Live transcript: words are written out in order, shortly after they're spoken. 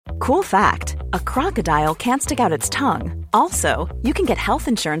Cool fact, a crocodile can't stick out its tongue. Also, you can get health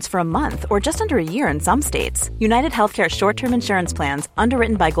insurance for a month or just under a year in some states. United Healthcare short-term insurance plans,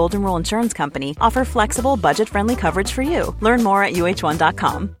 underwritten by Golden Rule Insurance Company, offer flexible, budget-friendly coverage for you. Learn more at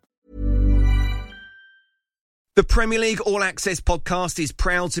uh1.com. The Premier League All Access podcast is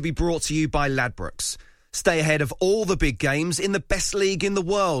proud to be brought to you by Ladbrokes. Stay ahead of all the big games in the best league in the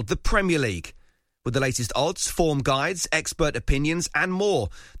world, the Premier League. With the latest odds, form guides, expert opinions and more,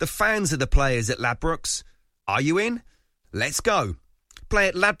 the fans are the players at Ladbrokes. Are you in? Let's go. Play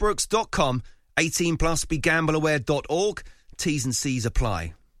at ladbrokes.com, 18 plus, begambleaware.org. T's and C's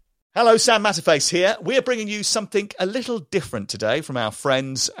apply. Hello, Sam Matterface here. We're bringing you something a little different today from our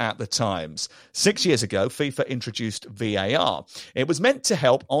friends at The Times. 6 years ago, FIFA introduced VAR. It was meant to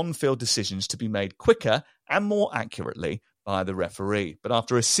help on-field decisions to be made quicker and more accurately by the referee. But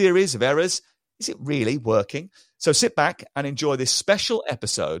after a series of errors, is it really working? So sit back and enjoy this special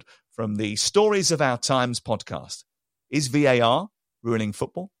episode from the Stories of Our Times podcast. Is VAR ruining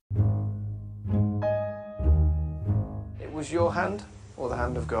football? It was your hand or the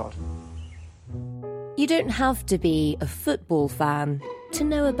hand of God? You don't have to be a football fan to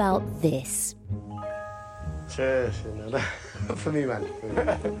know about this. Sí, no. Fue mi man.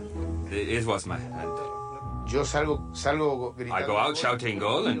 It was my hand. Yo salgo gritando. I go out shouting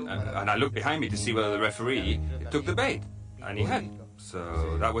goal and I look behind me to see whether the referee took the bait. And he had.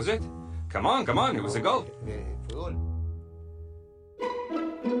 So that was it. Come on, it was a goal.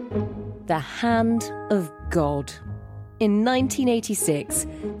 The hand of God. In 1986,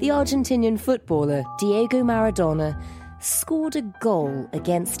 the Argentinian footballer Diego Maradona scored a goal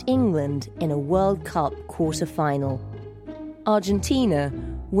against England in a World Cup quarter-final. Argentina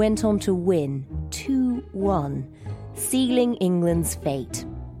went on to win 2-1, sealing England's fate.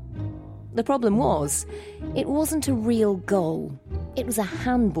 The problem was, it wasn't a real goal. It was a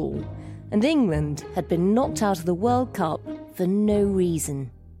handball, and England had been knocked out of the World Cup for no reason.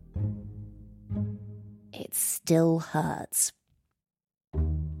 It still hurts.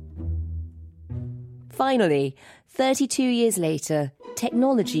 Finally, 32 years later,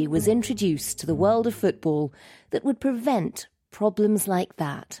 technology was introduced to the world of football that would prevent problems like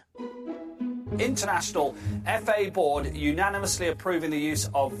that. International FA Board unanimously approving the use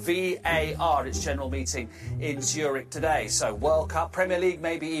of VAR at its general meeting in Zurich today. So World Cup, Premier League,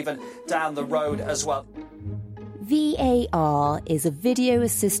 maybe even down the road as well. VAR is a video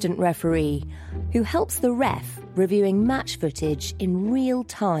assistant referee who helps the ref reviewing match footage in real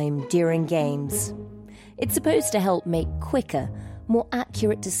time during games. It's supposed to help make quicker, more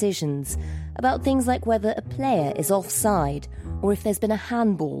accurate decisions about things like whether a player is offside or if there's been a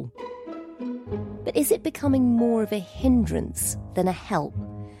handball. But is it becoming more of a hindrance than a help?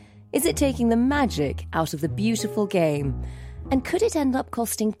 Is it taking the magic out of the beautiful game? And could it end up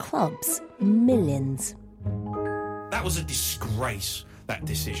costing clubs millions? That was a disgrace, that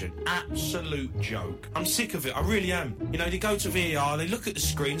decision. Absolute joke. I'm sick of it, I really am. You know, they go to VAR, they look at the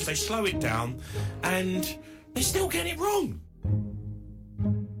screens, they slow it down, and they still get it wrong.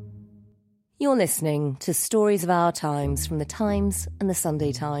 You're listening to Stories of Our Times from The Times and The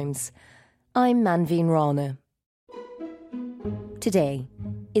Sunday Times. I'm Manveen Rana. Today,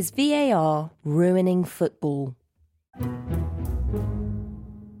 is VAR ruining football?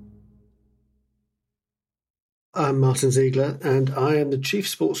 I'm Martin Ziegler, and I am the chief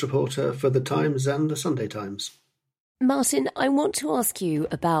sports reporter for The Times and The Sunday Times. Martin, I want to ask you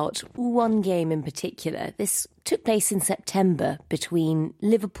about one game in particular. This took place in September between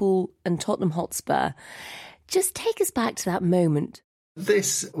Liverpool and Tottenham Hotspur. Just take us back to that moment.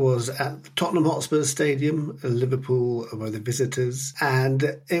 This was at Tottenham Hotspur Stadium. Liverpool were the visitors,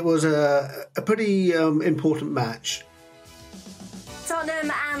 and it was a pretty important match.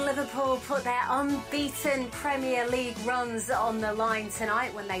 Tottenham and Liverpool put their unbeaten Premier League runs on the line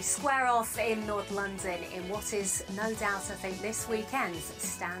tonight when they square off in North London in what is no doubt, I think, this weekend's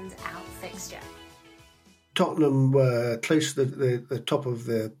stand-out fixture. Tottenham were close to the top of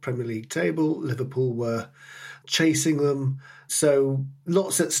the Premier League table. Liverpool were chasing them. So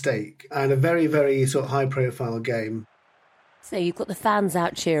lots at stake and a very, very sort of high-profile game. So you've got the fans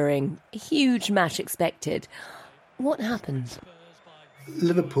out cheering. A huge match expected. What happened?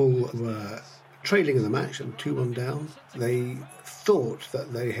 Liverpool were trailing in the match and 2-1 down. They thought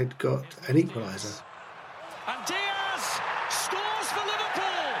that they had got an equaliser. And Diaz scores for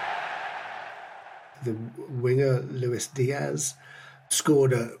Liverpool! The winger, Luis Diaz,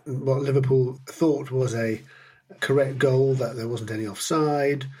 scored what Liverpool thought was a correct goal, that there wasn't any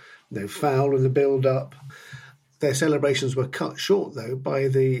offside, no foul in the build-up. Their celebrations were cut short, though, by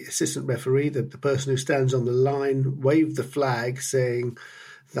the assistant referee. The person who stands on the line waved the flag saying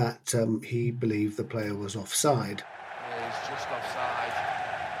that he believed the player was offside. He's just offside.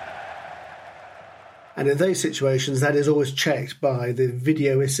 And in those situations, that is always checked by the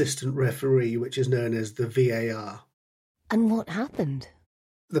video assistant referee, which is known as the VAR. And what happened?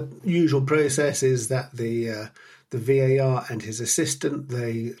 The usual process is that the VAR and his assistant,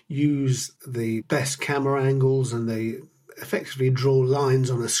 they use the best camera angles and they effectively draw lines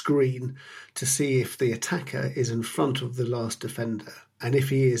on a screen to see if the attacker is in front of the last defender. And if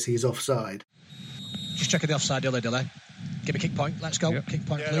he is, he's offside. Just checking the offside, delay. Give me kick point. Let's go. Yep. Kick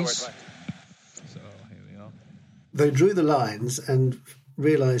point, please. No, so here we are. They drew the lines and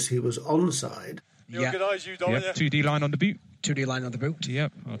realised he was onside. You organise, you don't. Yep. 2D line on the boot. 2D line on the boot.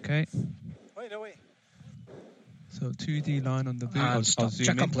 Yep. Okay. Wait, no, wait. So 2D line on the boot. And stop.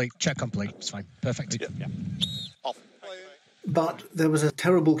 Check complete. Check complete. It's fine. Perfect. Yeah. Off. But there was a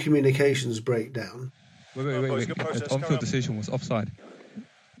terrible communications breakdown. Wait. The on-field decision was offside.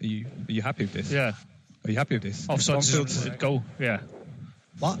 Are you happy with this? Yeah. Are you happy with this? Offside goal. Yeah.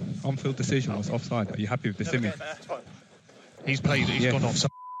 What? On-field decision was offside. Are you happy with this image? He's played. He's gone offside.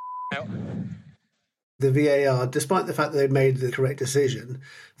 The VAR, despite the fact that they made the correct decision,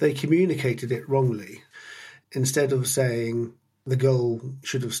 they communicated it wrongly. Instead of saying the goal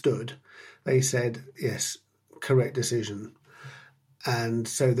should have stood, they said, yes, correct decision. And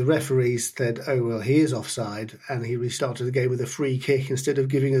so the referees said, oh, well, he is offside, and he restarted the game with a free kick instead of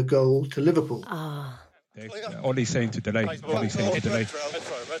giving a goal to Liverpool. Ollie's saying to delay. Ollie's saying to delay.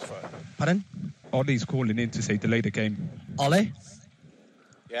 Pardon? Ollie's calling in to say delay the game. Ollie?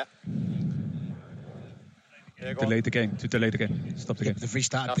 Yeah. Delay the game. Stop the game. They've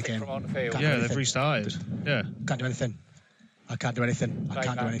restarted the game. Yeah, they've restarted. Yeah. Can't do anything. I can't do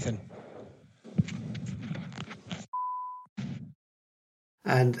anything.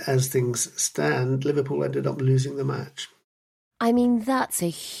 And as things stand, Liverpool ended up losing the match. I mean, that's a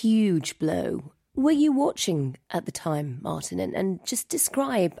huge blow. Were you watching at the time, Martin? And just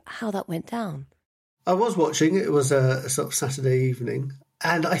describe how that went down. I was watching. It was a sort of Saturday evening.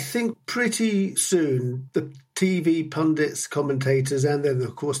 And I think pretty soon the TV pundits, commentators, and then,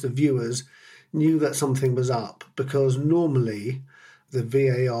 of course, the viewers knew that something was up, because normally the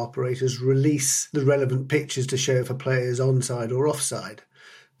VAR operators release the relevant pictures to show if a player is onside or offside.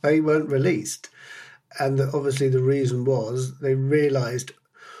 They weren't released. And obviously the reason was they realised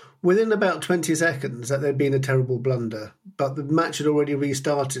within about 20 seconds that there'd been a terrible blunder. But the match had already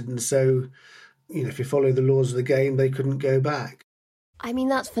restarted, and so, if you follow the laws of the game, they couldn't go back. I mean,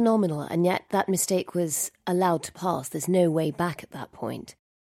 that's phenomenal, and yet that mistake was allowed to pass. There's no way back at that point.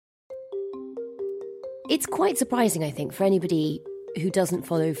 It's quite surprising, I think, for anybody who doesn't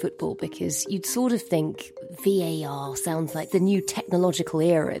follow football, because you'd sort of think VAR sounds like the new technological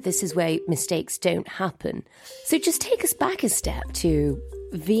era. This is where mistakes don't happen. So just take us back a step to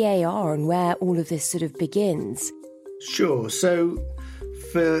VAR and where all of this sort of begins. Sure. So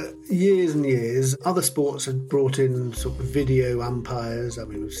for years and years, other sports had brought in sort of video umpires. I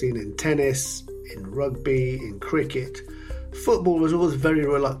mean, we've seen in tennis, in rugby, in cricket. Football was always very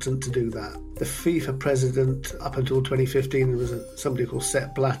reluctant to do that. The FIFA president, up until 2015, was somebody called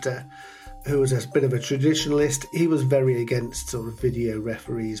Sepp Blatter, who was a bit of a traditionalist. He was very against sort of video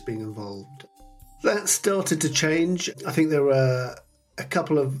referees being involved. That started to change. I think there were a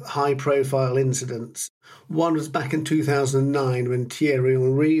couple of high-profile incidents. One was back in 2009 when Thierry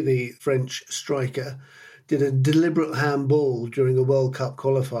Henry, the French striker, did a deliberate handball during a World Cup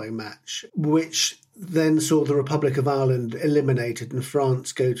qualifying match, which then saw the Republic of Ireland eliminated and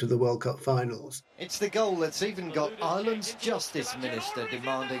France go to the World Cup finals. It's the goal that's even got Ireland's Justice Minister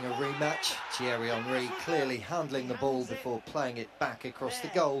demanding a rematch. Thierry Henry clearly handling the ball before playing it back across the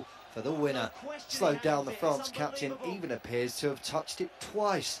goal for the winner. Slowed down, the France captain even appears to have touched it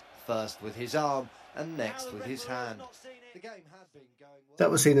twice, first with his arm and next with his hand. The game had been going well.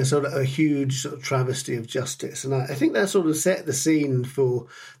 That was seen as sort of a huge sort of travesty of justice, and I think that sort of set the scene for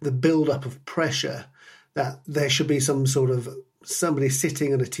the build-up of pressure that there should be some sort of somebody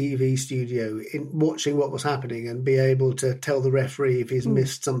sitting in a TV studio watching what was happening and be able to tell the referee if he's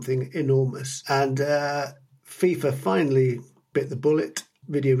missed something enormous. And FIFA finally bit the bullet.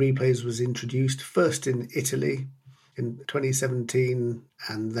 Video replays was introduced first in Italy in 2017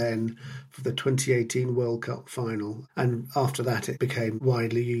 and then for the 2018 World Cup final. And after that, it became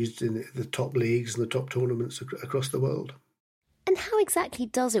widely used in the top leagues and the top tournaments across the world. And how exactly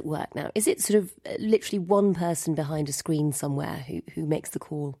does it work now? Is it sort of literally one person behind a screen somewhere who makes the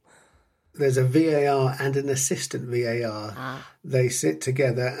call? There's a VAR and an assistant VAR. They sit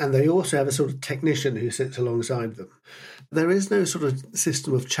together, and they also have a sort of technician who sits alongside them. There is no sort of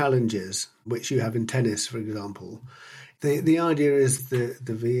system of challenges, which you have in tennis, for example. The idea is the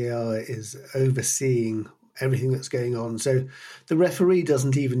VAR is overseeing everything that's going on. So the referee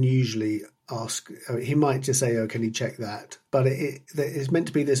doesn't even usually ask. He might just say, "Oh, can you check that?" But it's meant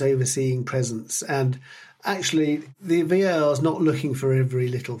to be this overseeing presence. And actually, the VAR is not looking for every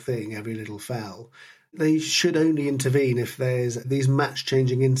little thing, every little foul. They should only intervene if there's these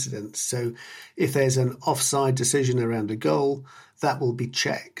match-changing incidents. So if there's an offside decision around a goal, that will be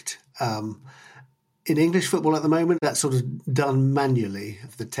checked. In English football at the moment, that's sort of done manually.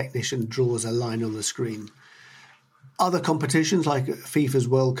 The technician draws a line on the screen. Other competitions like FIFA's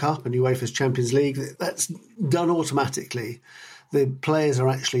World Cup and UEFA's Champions League, that's done automatically. The players are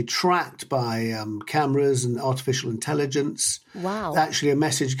actually tracked by cameras and artificial intelligence. Wow. Actually, a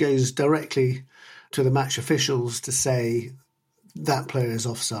message goes directly to the match officials to say that player is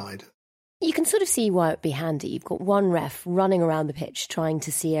offside. You can sort of see why it'd be handy. You've got one ref running around the pitch trying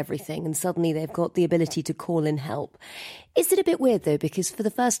to see everything, and suddenly they've got the ability to call in help. Is it a bit weird, though, because for the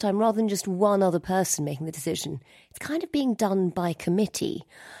first time, rather than just one other person making the decision, it's kind of being done by committee?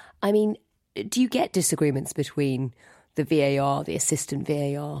 I mean, do you get disagreements between the VAR, the assistant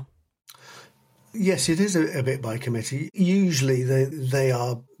VAR? Yes, it is a bit by committee. Usually they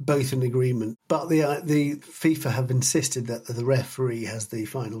are both in agreement, but the FIFA have insisted that the referee has the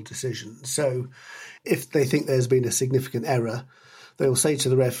final decision. So if they think there's been a significant error, they'll say to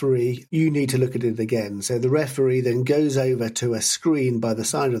the referee, you need to look at it again. So the referee then goes over to a screen by the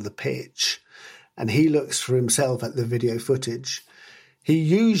side of the pitch and he looks for himself at the video footage. He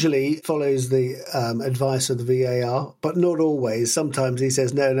usually follows the advice of the VAR, but not always. Sometimes he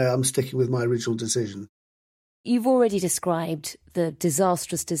says, no, I'm sticking with my original decision. You've already described the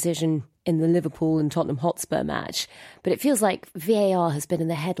disastrous decision in the Liverpool and Tottenham Hotspur match, but it feels like VAR has been in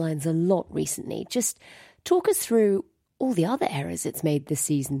the headlines a lot recently. Just talk us through all the other errors it's made this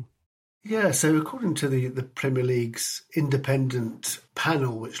season. Yeah, so according to the Premier League's independent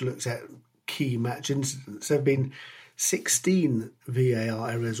panel, which looks at key match incidents, there have been 16 VAR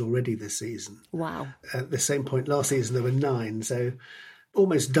errors already this season. Wow. At the same point last season, there were 9, so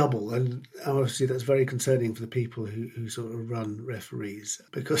almost double. And obviously that's very concerning for the people who sort of run referees,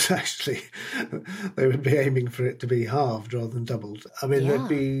 because actually they would be aiming for it to be halved rather than doubled. I mean, there've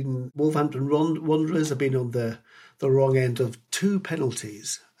been Wolverhampton Wanderers have been on the wrong end of 2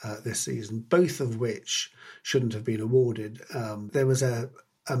 penalties this season, both of which shouldn't have been awarded. There was a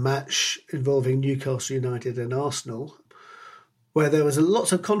match involving Newcastle United and Arsenal, where there was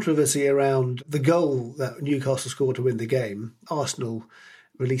lots of controversy around the goal that Newcastle scored to win the game. Arsenal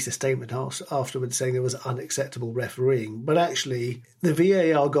released a statement afterwards saying there was unacceptable refereeing, but actually the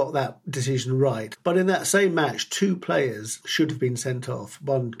VAR got that decision right. But in that same match, 2 players should have been sent off.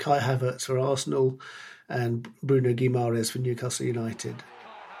 One, Kai Havertz for Arsenal, and Bruno Guimaraes for Newcastle United.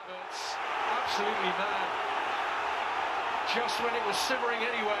 Absolutely mad. Just when it was simmering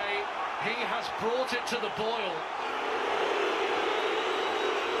anyway, he has brought it to the boil.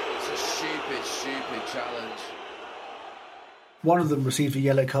 It's a stupid challenge. One of them received a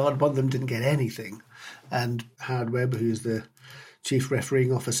yellow card, one of them didn't get anything. And Howard Webb, who's the chief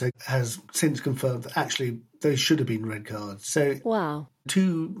refereeing officer, has since confirmed that actually those should have been red cards. So wow.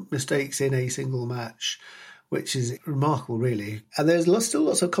 2 mistakes in a single match, which is remarkable, really. And there's still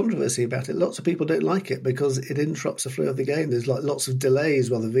lots of controversy about it. Lots of people don't like it because it interrupts the flow of the game. There's lots of delays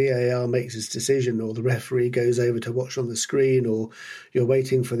while the VAR makes its decision, or the referee goes over to watch on the screen, or you're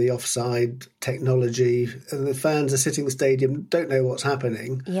waiting for the offside technology. And the fans are sitting in the stadium, don't know what's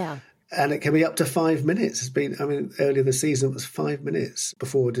happening. Yeah. And it can be up to 5 minutes. Earlier this season it was 5 minutes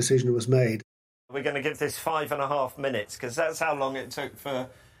before a decision was made. We're going to give this 5.5 minutes because that's how long it took for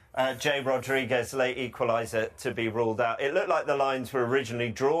Jay Rodriguez, late equaliser, to be ruled out. It looked like the lines were originally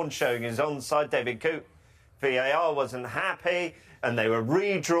drawn, showing his onside. David Coote, VAR wasn't happy, and they were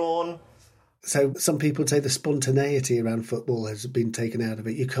redrawn. So some people say the spontaneity around football has been taken out of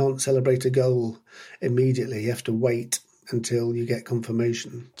it. You can't celebrate a goal immediately. You have to wait until you get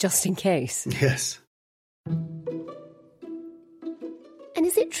confirmation. Just in case. Yes. And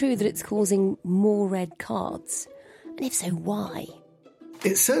is it true that it's causing more red cards? And if so, why?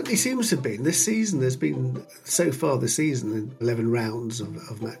 It certainly seems to have been. This season, there's been, so far this season, 11 rounds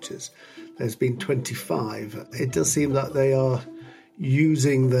of matches. There's been 25. It does seem like they are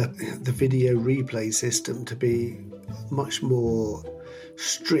using the video replay system to be much more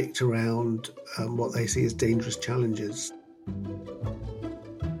strict around what they see as dangerous challenges.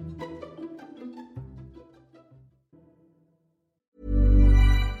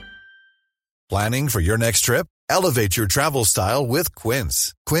 Planning for your next trip? Elevate your travel style with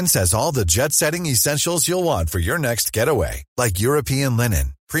Quince. Quince has all the jet-setting essentials you'll want for your next getaway, like European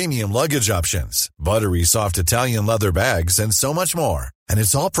linen, premium luggage options, buttery soft Italian leather bags, and so much more. And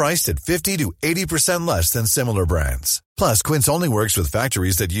it's all priced at 50 to 80% less than similar brands. Plus, Quince only works with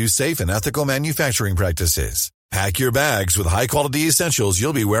factories that use safe and ethical manufacturing practices. Pack your bags with high-quality essentials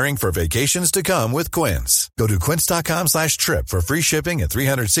you'll be wearing for vacations to come with Quince. Go to quince.com/trip for free shipping and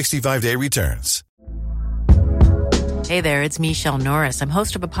 365-day returns. Hey there, it's Michelle Norris. I'm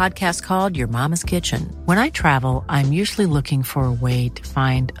host of a podcast called Your Mama's Kitchen. When I travel, I'm usually looking for a way to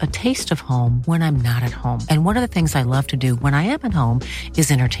find a taste of home when I'm not at home. And one of the things I love to do when I am at home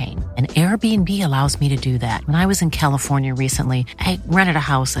is entertain. And Airbnb allows me to do that. When I was in California recently, I rented a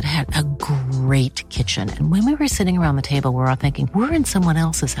house that had a great kitchen. And when we were sitting around the table, we're all thinking, we're in someone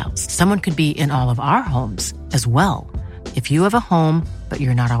else's house. Someone could be in all of our homes as well. If you have a home, but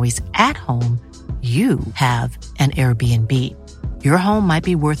you're not always at home, you have an Airbnb. Your home might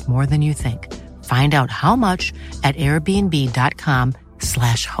be worth more than you think. Find out how much at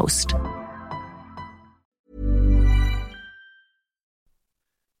airbnb.com/host.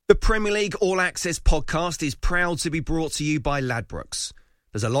 The Premier League All Access podcast is proud to be brought to you by Ladbrokes.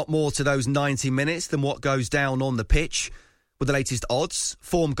 There's a lot more to those 90 minutes than what goes down on the pitch. With the latest odds,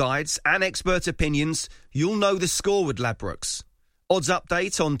 form guides and expert opinions, you'll know the score with Ladbrokes. Odds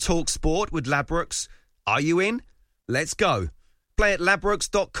update on Talk Sport with Ladbrokes. Are you in? Let's go. Play at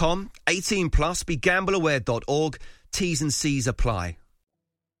ladbrokes.com. 18 plus. BeGambleAware.org. T's and C's apply.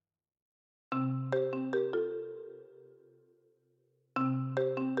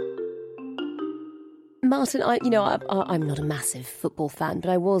 Martin, I'm not a massive football fan, but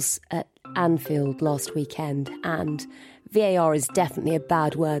I was at Anfield last weekend, and VAR is definitely a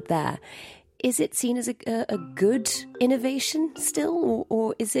bad word there. Is it seen as a good innovation still,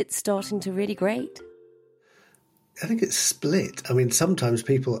 or is it starting to really grate? I think it's split. I mean, sometimes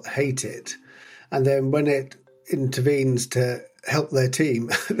people hate it, and then when it intervenes to help their team,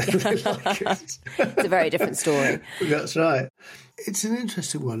 they really like it. It's a very different story. That's right. It's an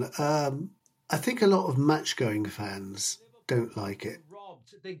interesting one. I think a lot of match-going fans don't like it.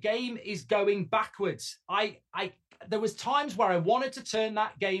 The game is going backwards. There was times where I wanted to turn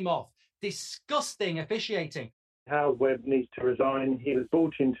that game off. Disgusting officiating. Hal Webb needs to resign. He was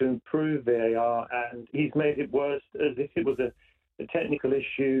brought in to improve VAR, and he's made it worse. As if it was a technical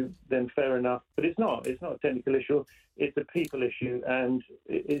issue, then fair enough. But it's not. It's not a technical issue. It's a people issue, and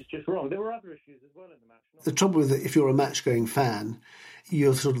it's just wrong. There were other issues as well in the match. The trouble with it, if you're a match-going fan,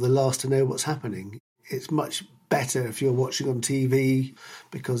 you're sort of the last to know what's happening. It's much better if you're watching on TV,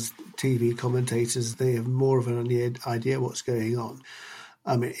 because TV commentators, they have more of an idea what's going on.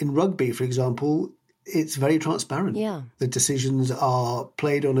 In rugby, for example, it's very transparent. Yeah. The decisions are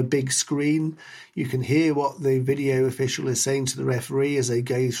played on a big screen. You can hear what the video official is saying to the referee as they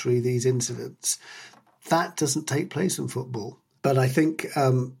go through these incidents. That doesn't take place in football. But I think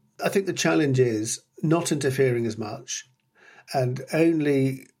the challenge is not interfering as much and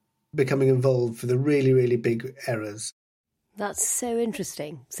only becoming involved for the really, really big errors. That's so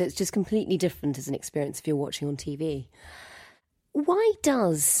interesting. So it's just completely different as an experience if you're watching on TV. Why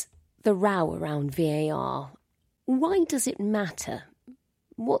does the row around VAR, why does it matter?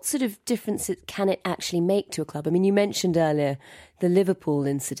 What sort of difference can it actually make to a club? I mean, you mentioned earlier the Liverpool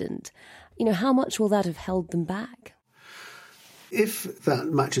incident. How much will that have held them back? If that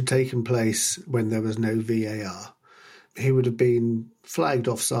match had taken place when there was no VAR, he would have been flagged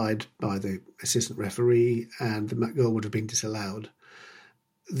offside by the assistant referee and the goal would have been disallowed.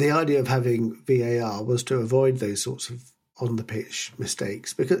 The idea of having VAR was to avoid those sorts of on-the-pitch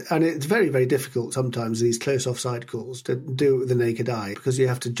mistakes, and it's very, very difficult sometimes, these close offside calls, to do it with the naked eye, because you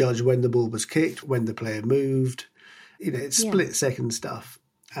have to judge when the ball was kicked, when the player moved. It's split-second stuff.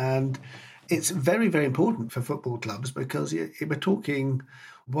 And it's very, very important for football clubs, because we're talking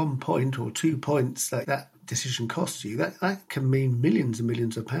 1 point or 2 points that decision costs you. That can mean millions and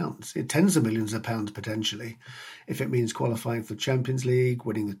millions of pounds, tens of millions of pounds potentially, if it means qualifying for the Champions League,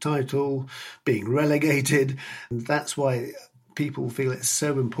 winning the title, being relegated. And that's why people feel it's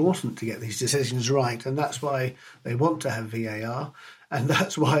so important to get these decisions right, and that's why they want to have VAR, and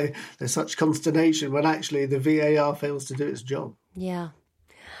that's why there's such consternation when actually the VAR fails to do its job. Yeah.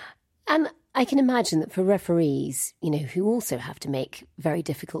 And I can imagine that for referees, who also have to make very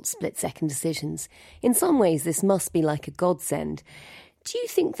difficult split-second decisions, in some ways this must be like a godsend. Do you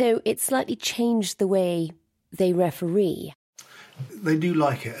think, though, it's slightly changed the way they referee? They do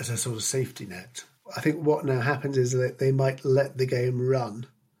like it as a sort of safety net. I think what now happens is that they might let the game run,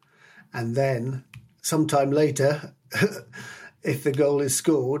 and then sometime later, if the goal is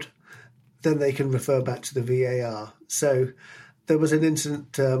scored, then they can refer back to the VAR. So there was an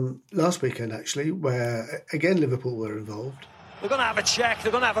incident last weekend, actually, where, again, Liverpool were involved. They're going to have a check.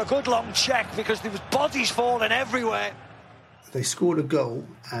 They're going to have a good long check because there was bodies falling everywhere. They scored a goal,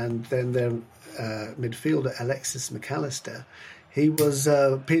 and then their midfielder, Alexis McAllister, he was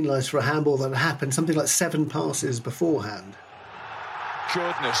penalised for a handball that happened something like 7 passes beforehand.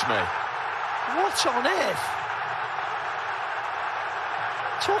 Goodness me. What on earth?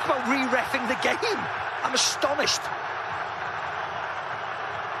 Talk about re-reffing the game. I'm astonished.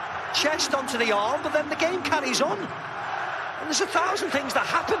 Chest onto the arm, but then the game carries on. And there's 1,000 things that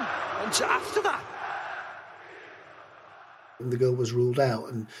happen after that. And the goal was ruled out,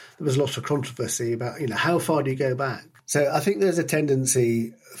 and there was a lot of controversy about, how far do you go back? So I think there's a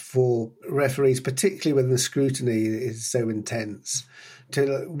tendency for referees, particularly when the scrutiny is so intense,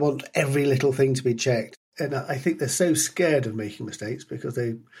 to want every little thing to be checked. And I think they're so scared of making mistakes because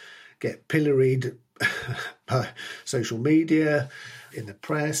they get pilloried by social media, in the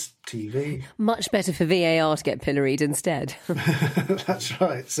press, TV. Much better for VAR to get pilloried instead. That's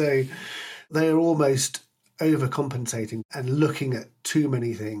right. So they're almost overcompensating and looking at too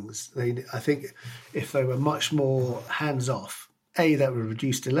many things. I think if they were much more hands-off, A, that would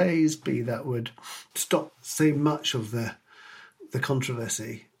reduce delays, B, that would stop so much of the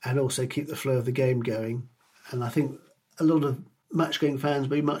controversy and also keep the flow of the game going. And I think a lot of match-going fans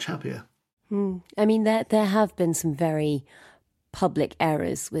would be much happier. I mean, there have been some very public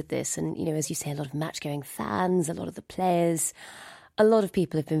errors with this. And, as you say, a lot of match-going fans, a lot of the players, a lot of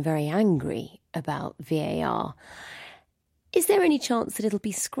people have been very angry about VAR. Is there any chance that it'll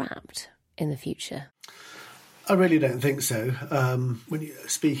be scrapped in the future? I really don't think so. When you're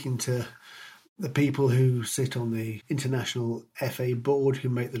speaking to the people who sit on the international FA board who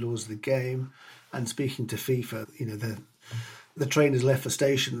make the laws of the game, and speaking to FIFA, the train has left the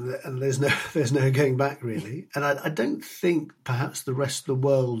station and there's no going back, really. And I don't think perhaps the rest of the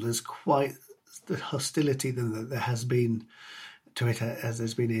world has quite the hostility that there has been to it as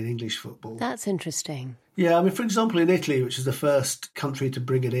there's been in English football. That's interesting. Yeah, I mean, for example, in Italy, which is the first country to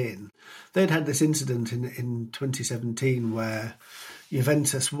bring it in, they'd had this incident in 2017 where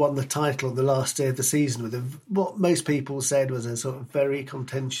Juventus won the title on the last day of the season with what most people said was a sort of very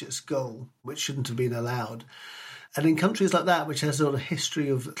contentious goal, which shouldn't have been allowed. And in countries like that, which has a sort of history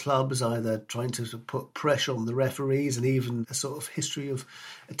of clubs either trying to put pressure on the referees and even a sort of history of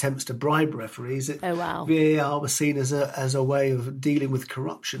attempts to bribe referees, VAR was seen as a way of dealing with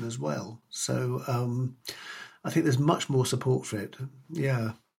corruption as well. So I think there's much more support for it.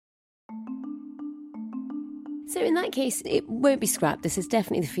 Yeah. So in that case, it won't be scrapped. This is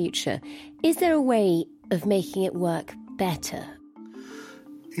definitely the future. Is there a way of making it work better?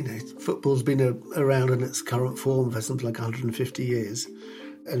 Football's been around in its current form for something like 150 years,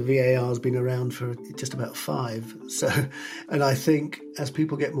 and VAR's been around for just about 5. So, and I think as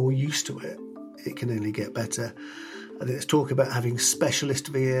people get more used to it, it can only get better. I think there's talk about having specialist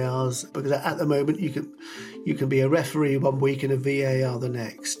VARs, because at the moment you can be a referee one week and a VAR the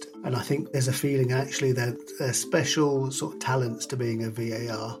next. And I think there's a feeling actually that there's special sort of talents to being a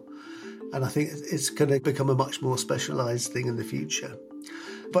VAR. And I think it's going to become a much more specialised thing in the future.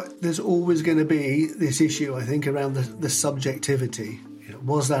 But there's always going to be this issue, I think, around the subjectivity.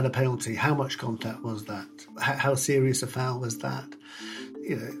 Was that a penalty? How much contact was that? How serious a foul was that?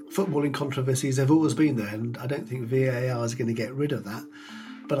 Footballing controversies have always been there, and I don't think VAR is going to get rid of that.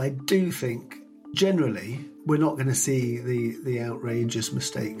 But I do think, generally, we're not going to see the outrageous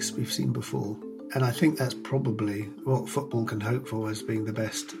mistakes we've seen before. And I think that's probably what football can hope for as being the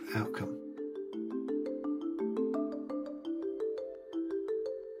best outcome.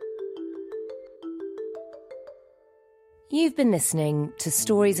 You've been listening to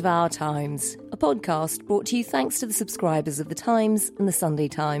Stories of Our Times, a podcast brought to you thanks to the subscribers of The Times and The Sunday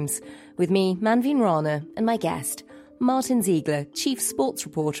Times, with me, Manveen Rana, and my guest, Martin Ziegler, Chief Sports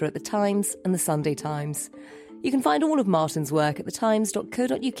Reporter at The Times and The Sunday Times. You can find all of Martin's work at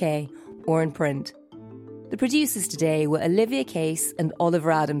thetimes.co.uk or in print. The producers today were Olivia Case and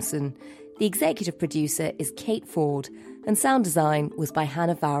Oliver Adamson. The executive producer is Kate Ford, and sound design was by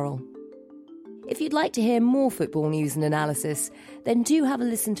Hannah Farrell. If you'd like to hear more football news and analysis, then do have a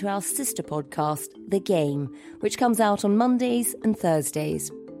listen to our sister podcast, The Game, which comes out on Mondays and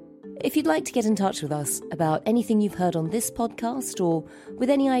Thursdays. If you'd like to get in touch with us about anything you've heard on this podcast or with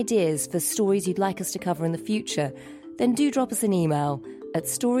any ideas for stories you'd like us to cover in the future, then do drop us an email at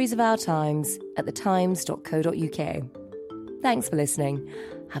storiesofourtimes@thetimes.co.uk. Thanks for listening.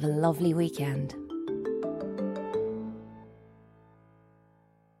 Have a lovely weekend.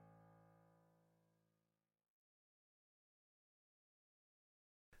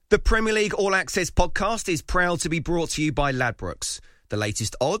 The Premier League All Access podcast is proud to be brought to you by Ladbrokes. The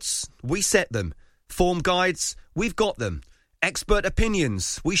latest odds, we set them. Form guides, we've got them. Expert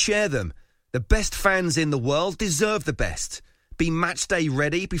opinions, we share them. The best fans in the world deserve the best. Be match day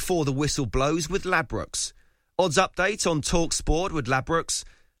ready before the whistle blows with Ladbrokes. Odds update on Talk Sport with Ladbrokes.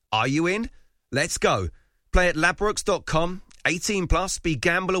 Are you in? Let's go. Play at ladbrokes.com. 18 plus.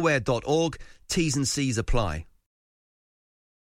 BeGambleAware.org. T's and C's apply.